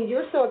but I mean,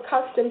 you're so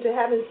accustomed to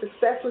having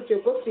success with your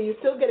books. Do you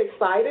still get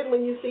excited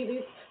when you see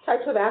these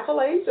types of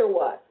accolades, or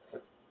what?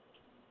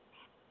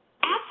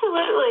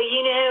 Absolutely.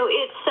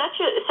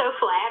 It's so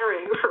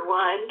flattering, for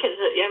one, because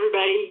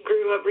everybody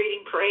grew up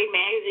reading Parade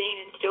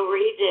magazine and still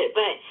reads it.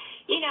 But,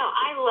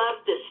 I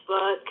loved this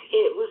book.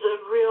 It was a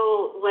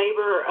real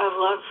labor of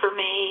love for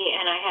me,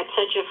 and I had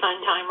such a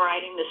fun time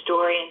writing the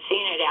story and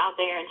seeing it out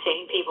there and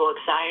seeing people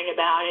excited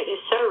about it.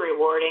 It's so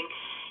rewarding.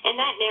 And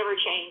that never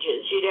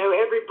changes.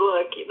 Every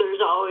book,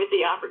 there's always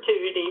the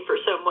opportunity for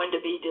someone to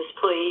be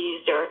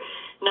displeased or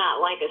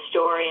not like a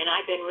story. And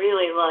I've been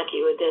really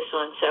lucky with this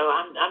one. So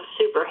I'm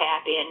super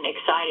happy and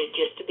excited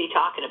just to be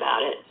talking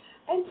about it.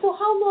 And so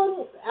how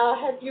long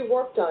have you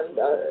worked on,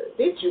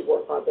 did you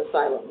work on The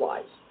Silent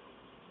Wives?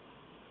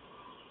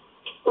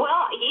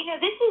 Well,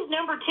 this is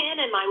number 10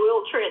 in my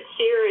Will Trent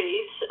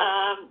series,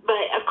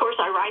 but of course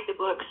I write the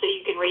books so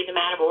you can read them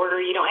out of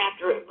order. You don't have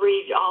to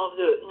read all of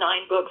the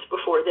 9 books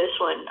before this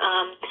one.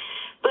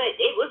 But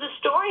it was a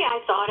story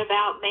I thought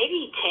about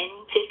maybe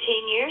 10,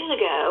 15 years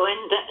ago, and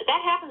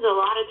that happens a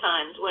lot of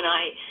times when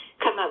I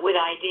come up with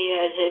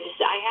ideas.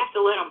 I have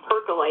to let them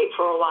percolate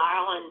for a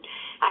while, and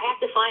I have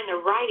to find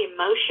the right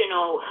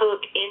emotional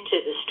hook into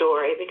the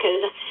story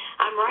because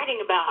I'm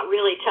writing about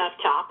really tough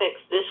topics.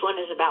 This one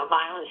is about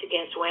violence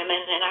against women,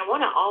 and I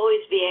want to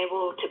always be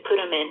able to put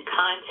them in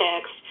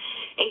context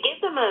and give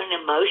them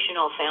an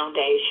emotional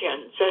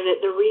foundation so that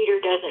the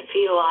reader doesn't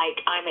feel like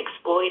I'm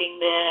exploiting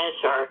this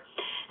or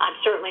I'm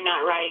certainly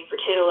not writing for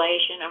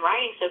titillation. I'm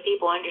writing so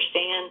people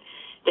understand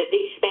that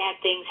these bad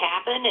things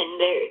happen and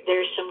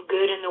there's some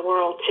good in the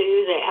world, too,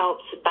 that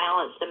helps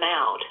balance them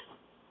out.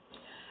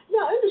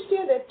 Now, I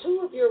understand that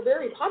 2 of your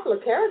very popular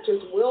characters,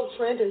 Will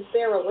Trent and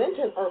Sarah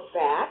Linton, are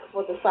back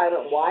for The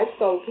Silent Wives.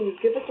 So can you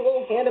give us a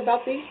little hint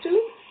about these 2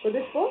 for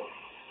this book?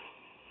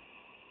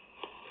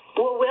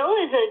 Well, Will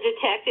is a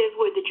detective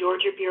with the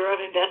Georgia Bureau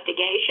of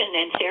Investigation,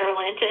 and Sarah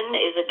Linton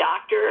is a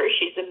doctor.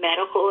 She's a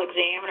medical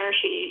examiner.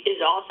 She is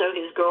also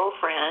his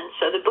girlfriend.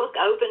 So the book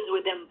opens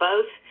with them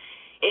both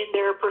in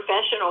their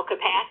professional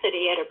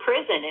capacity at a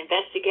prison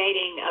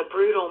investigating a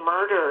brutal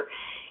murder.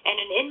 And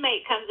an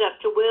inmate comes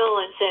up to Will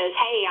and says,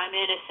 hey, I'm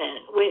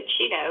innocent, which,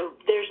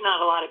 there's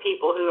not a lot of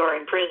people who are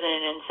in prison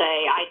and say,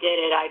 I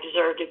did it, I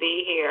deserve to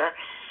be here.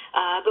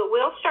 But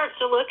Will starts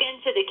to look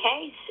into the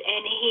case,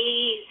 and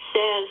he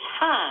says,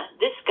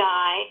 this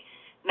guy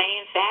may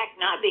in fact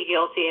not be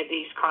guilty of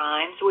these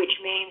crimes, which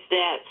means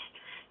that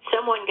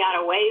someone got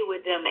away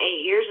with them 8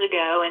 years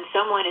ago, and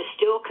someone is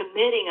still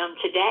committing them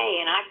today,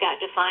 and I've got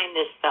to find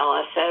this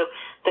fella. So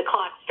the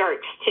clock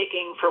starts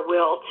ticking for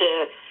Will to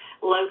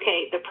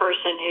locate the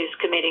person who's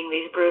committing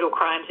these brutal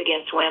crimes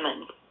against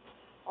women.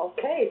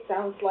 Okay,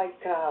 sounds like,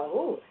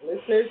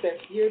 listeners, if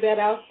you hear that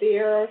out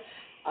there,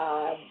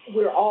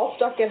 we're all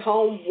stuck at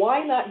home.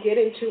 Why not get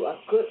into a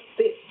good,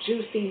 thick,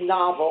 juicy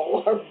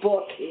novel or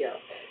book here?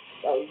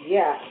 So,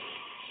 yeah,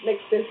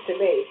 makes sense to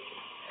me.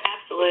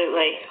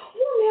 Absolutely.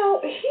 Well,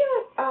 now,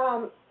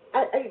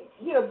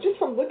 here, just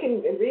from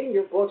looking and reading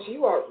your books,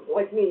 you are,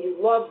 like me, you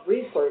love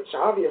research,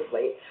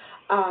 obviously.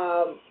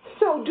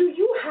 So do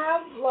you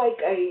have like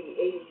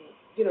a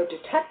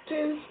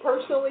detectives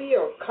personally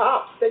or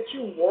cops that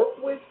you work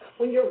with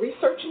when you're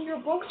researching your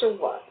books or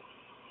what?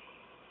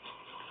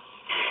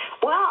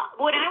 Well,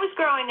 when I was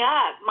growing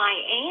up, my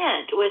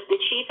aunt was the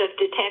chief of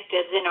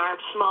detectives in our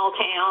small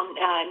town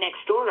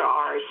next door to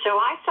ours. So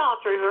I saw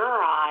through her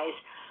eyes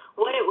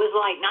what it was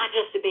like not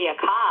just to be a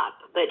cop,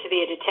 but to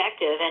be a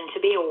detective and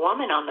to be a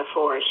woman on the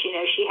force. She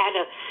had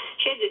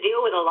to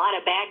deal with a lot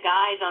of bad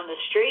guys on the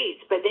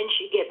streets, but then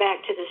she'd get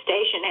back to the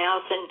station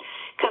house and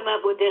come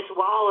up with this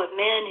wall of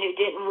men who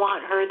didn't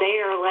want her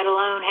there, let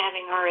alone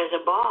having her as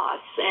a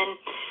boss. And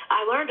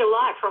I learned a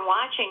lot from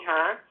watching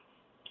her.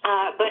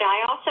 But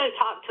I also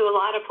talk to a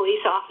lot of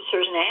police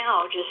officers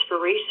now just for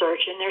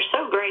research, and they're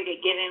so great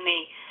at giving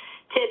me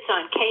tips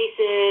on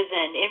cases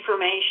and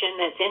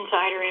information that's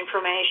insider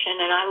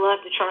information, and I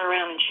love to turn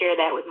around and share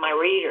that with my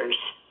readers.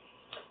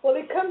 Well,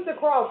 it comes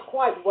across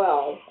quite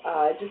well.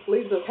 It just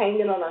leaves us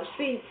hanging on our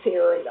seats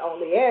here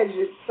on the edge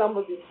of some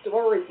of these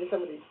stories and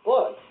some of these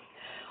books.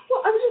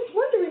 Well, I was just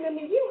wondering,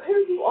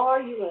 here you are,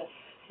 you're a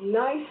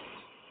nice,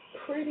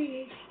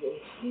 pretty,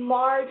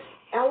 smart,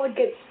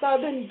 elegant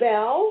Southern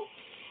belle.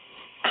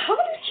 How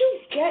did you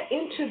get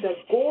into the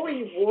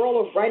gory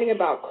world of writing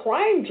about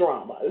crime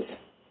dramas?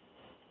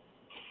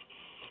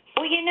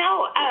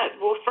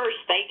 Well, first,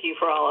 thank you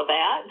for all of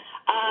that.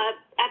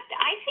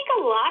 I think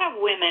a lot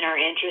of women are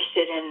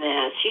interested in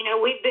this.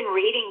 We've been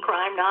reading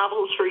crime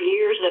novels for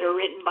years that are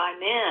written by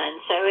men,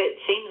 so it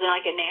seems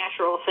like a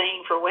natural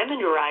thing for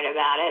women to write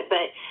about it.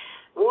 But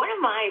one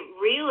of my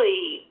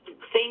really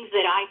things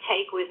that I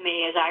take with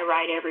me as I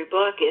write every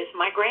book is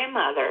my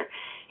grandmother.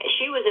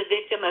 She was a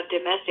victim of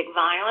domestic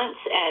violence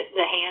at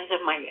the hands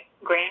of my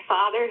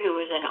grandfather, who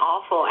was an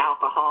awful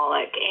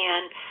alcoholic,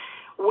 and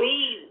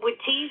we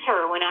would tease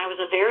her when I was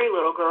a very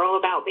little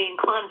girl about being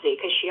clumsy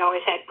because she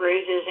always had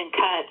bruises and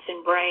cuts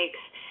and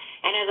breaks.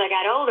 And as I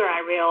got older,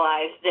 I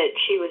realized that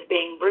she was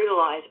being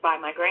brutalized by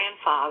my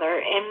grandfather,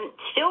 and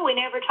still we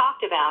never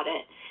talked about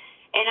it.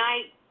 And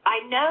I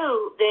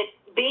know that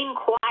being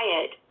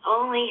quiet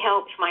only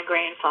helped my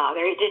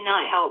grandfather. It did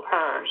not help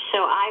her.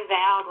 So I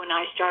vowed when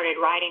I started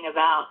writing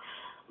about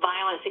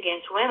violence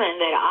against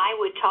women that I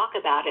would talk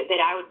about it,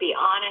 that I would be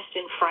honest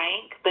and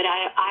frank, but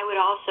I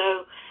would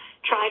also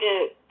try to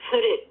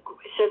put it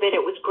so that it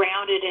was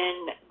grounded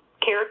in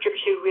characters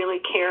who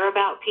really care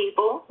about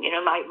people,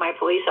 my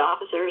police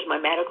officers, my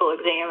medical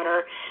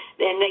examiner,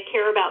 and they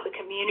care about the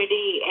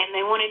community and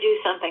they want to do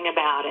something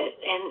about it.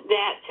 And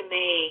that, to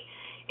me,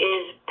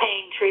 is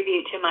paying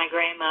tribute to my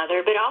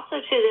grandmother, but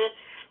also to the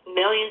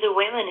millions of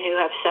women who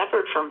have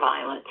suffered from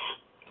violence.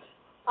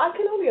 I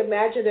can only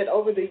imagine that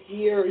over the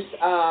years,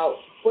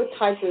 what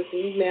type of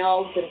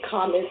emails and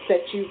comments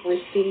that you've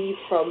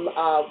received from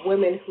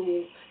women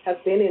who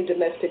have been in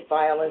domestic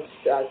violence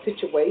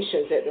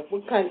situations, and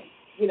what kind,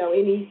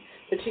 any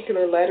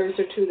particular letters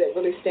or two that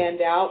really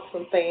stand out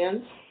from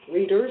fans,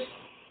 readers?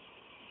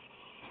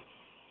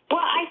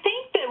 Well, I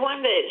think the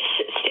one that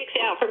sticks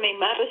out for me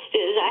most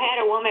is I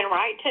had a woman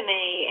write to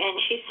me, and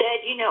she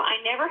said,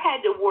 I never had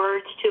the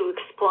words to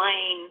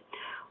explain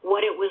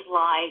what it was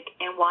like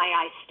and why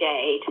I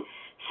stayed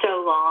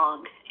so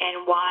long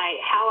and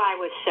how I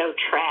was so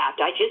trapped.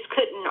 I just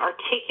couldn't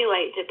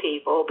articulate to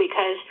people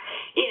because,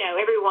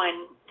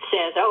 everyone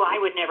says, oh, I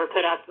would never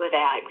put up with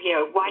that.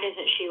 Why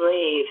doesn't she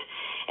leave?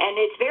 And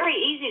it's very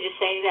easy to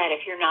say that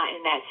if you're not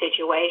in that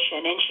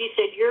situation. And she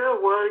said, your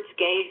words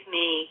gave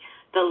me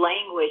the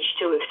language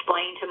to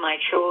explain to my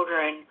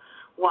children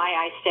why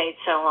I stayed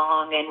so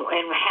long and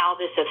how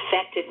this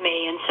affected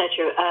me in such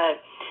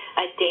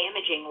a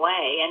damaging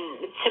way.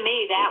 And to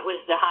me, that was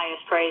the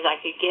highest praise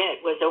I could get,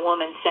 was a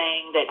woman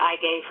saying that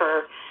I gave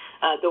her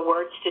the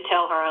words to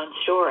tell her own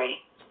story.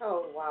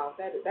 Oh, wow.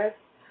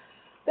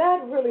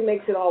 That really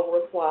makes it all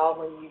worthwhile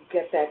when you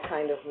get that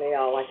kind of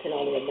mail. I can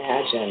only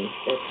imagine.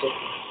 It's just,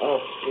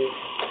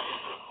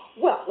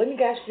 Well, let me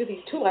ask you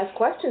these two last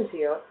questions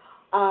here.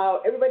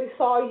 Everybody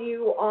saw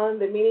you on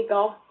the mini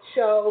golf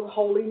show,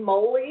 Holy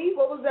Moly.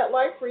 What was that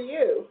like for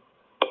you?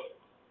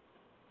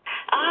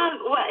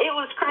 Well, it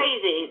was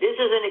crazy. This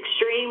is an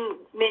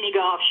extreme mini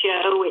golf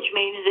show, which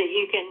means that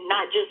you can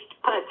not just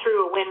putt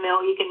through a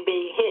windmill, you can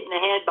be hit in the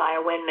head by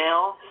a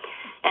windmill.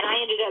 And I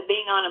ended up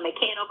being on a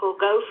mechanical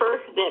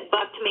gopher that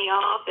bucked me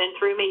off and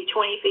threw me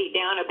 20 feet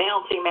down a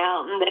bouncy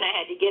mountain. Then I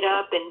had to get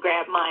up and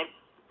grab my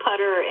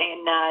putter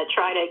and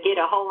try to get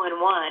a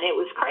hole-in-one. It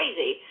was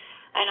crazy.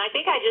 And I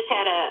think I just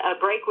had a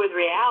break with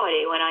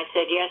reality when I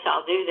said, yes,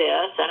 I'll do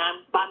this. And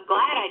I'm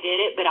glad I did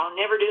it, but I'll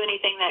never do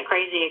anything that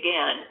crazy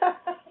again.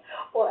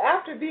 Well,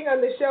 after being on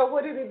the show,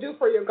 what did it do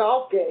for your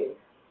golf game?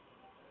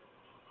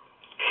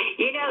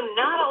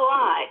 Not a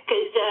lot,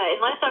 because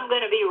unless I'm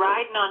going to be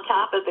riding on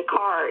top of the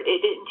cart,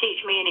 it didn't teach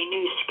me any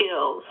new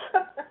skills.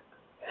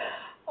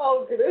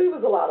 Oh, good. It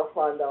was a lot of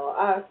fun, though.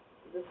 I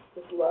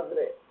just loved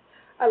it.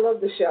 I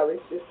love the show.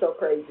 It's just so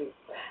crazy.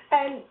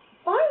 And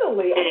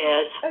finally,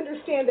 I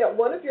understand that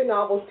one of your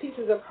novels,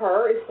 Pieces of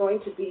Her, is going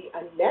to be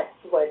a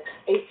Netflix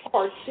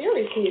 8-part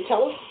series. Can you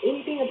tell us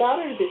anything about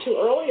it? Is it too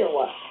early or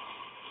what?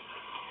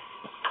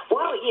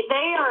 Well,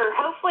 they are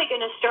hopefully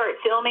going to start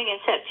filming in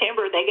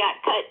September. They got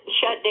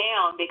shut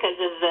down because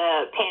of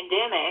the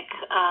pandemic.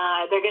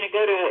 They're going to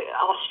go to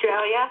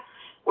Australia,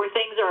 where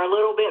things are a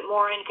little bit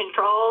more in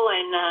control,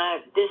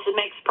 and this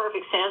makes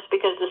perfect sense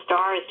because the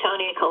star is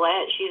Toni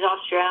Collette. She's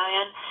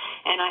Australian,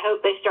 and I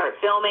hope they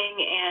start filming,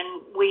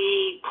 and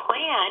we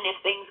plan, if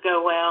things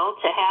go well,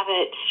 to have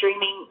it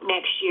streaming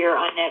next year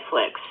on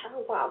Netflix.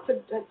 Oh, wow. So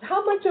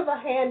how much of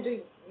a hand do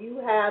you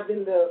have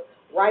in the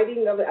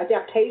writing of it,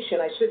 adaptation,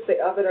 I should say,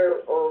 of it,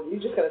 or you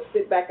just going to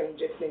sit back and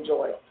just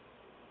enjoy it?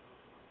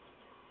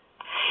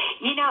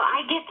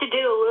 I get to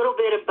do a little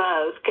bit of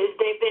both because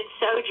they've been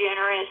so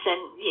generous,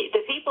 and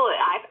the people,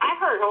 I've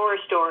heard horror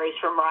stories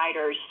from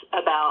writers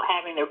about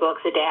having their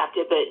books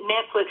adapted, but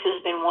Netflix has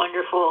been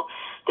wonderful.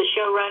 The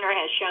showrunner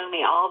has shown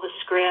me all the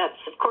scripts.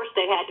 Of course,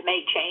 they've had to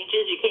make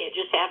changes. You can't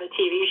just have a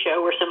TV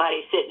show where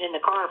somebody's sitting in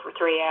the car for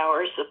 3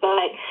 hours,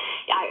 but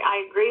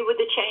I agree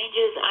with the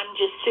changes. I'm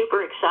just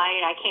super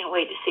excited. I can't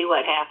wait to see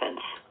what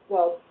happens.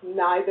 Well,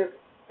 neither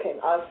can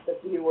us, the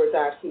viewers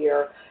out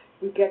here.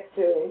 We get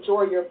to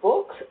enjoy your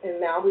books,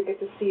 and now we get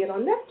to see it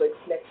on Netflix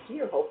next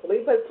year, hopefully.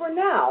 But for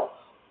now,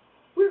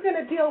 we're going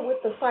to deal with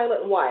The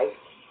Silent Wife,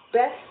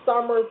 best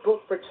summer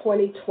book for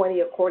 2020,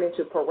 according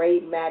to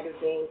Parade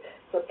Magazine.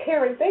 So,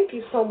 Karin, thank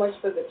you so much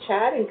for the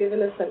chat and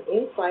giving us some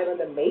insight on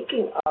the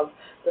making of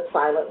The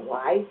Silent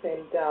Wife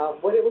and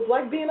what it was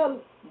like being on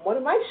one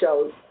of my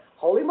shows,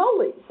 Holy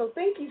Moly. So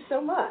thank you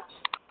so much.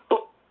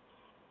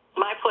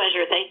 My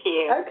pleasure. Thank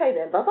you. Okay,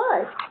 then.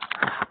 Bye-bye.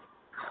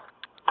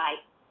 Bye.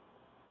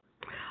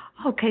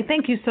 Okay,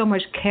 thank you so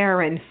much,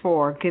 Karin,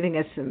 for giving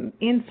us some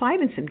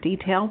insight and some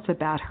details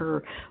about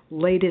her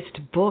latest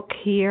book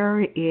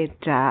here.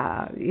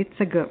 It's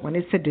a good one.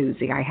 It's a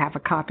doozy. I have a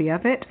copy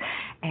of it,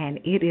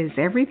 and it is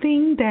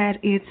everything that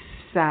it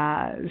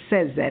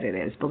says that it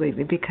is, believe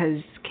me,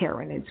 because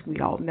Karin, as we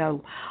all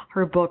know,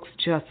 her books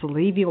just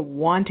leave you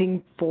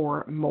wanting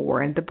for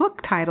more. And the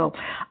book title,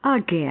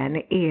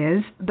 again,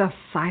 is The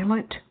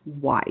Silent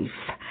Wife,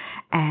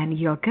 and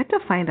you'll get to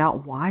find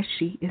out why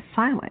she is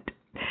silent.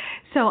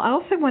 So I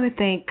also want to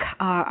thank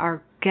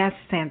our guest,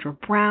 Sandra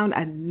Brown,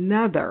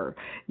 another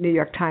New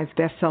York Times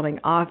bestselling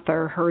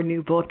author. Her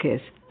new book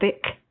is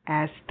THICK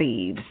as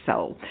Thieves.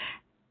 So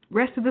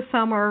rest of the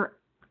summer,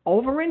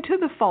 over into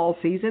the fall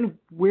season,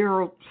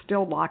 we're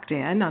still locked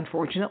in,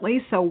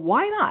 unfortunately. So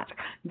why not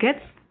get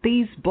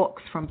these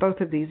books from both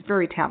of these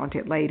very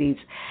talented ladies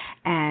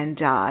and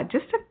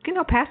just to,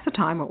 pass the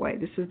time away.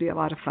 This would be a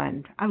lot of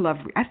fun. I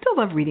still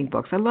love reading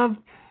books. I love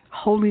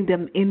holding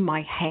them in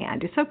my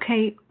hand. It's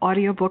okay,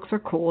 audiobooks are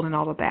cool and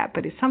all of that,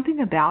 but it's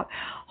something about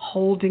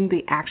holding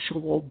the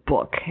actual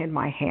book in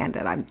my hand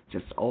that I'm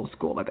just old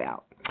school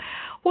about.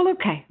 Well,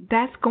 okay,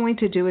 that's going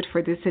to do it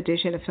for this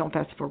edition of Film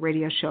Festival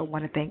Radio Show. I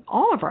want to thank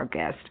all of our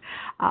guests,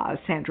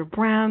 Sandra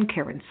Brown,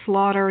 Karin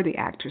Slaughter, the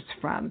actors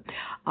from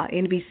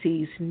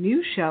NBC's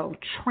new show,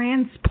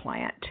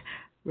 TRANSPLANT.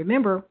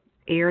 Remember,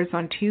 airs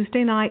on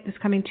Tuesday night, this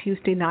coming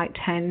Tuesday night,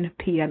 10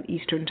 p.m.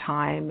 Eastern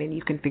Time, and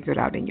you can figure it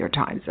out in your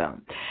time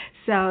zone.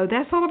 So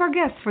that's all of our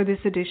guests for this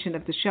edition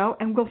of the show,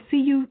 and we'll see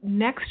you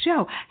next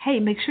show. Hey,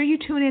 make sure you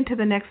tune in to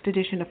the next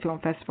edition of Film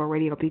Festival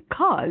Radio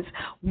because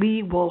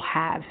we will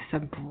have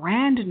some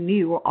brand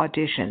new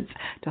auditions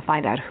to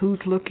find out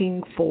who's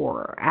looking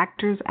for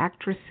actors,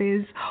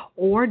 actresses,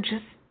 or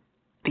just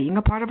being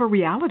a part of a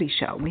reality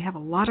show. We have a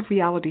lot of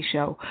reality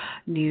show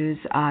news.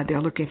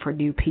 They're looking for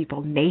new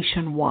people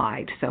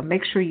nationwide. So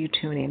make sure you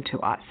tune in to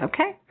us,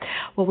 okay?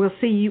 Well, we'll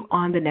see you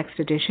on the next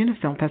edition of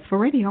Film Festival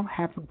Radio.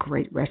 Have a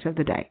great rest of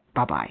the day.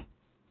 Bye-bye.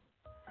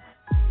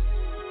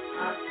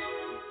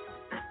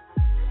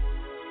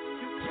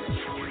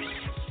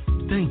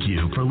 Thank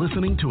you for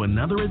listening to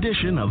another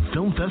edition of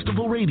Film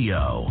Festival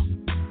Radio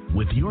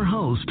with your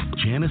host,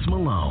 Janice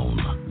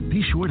Malone.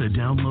 Be sure to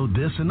download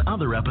this and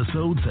other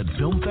episodes at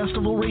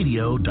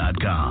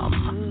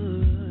filmfestivalradio.com.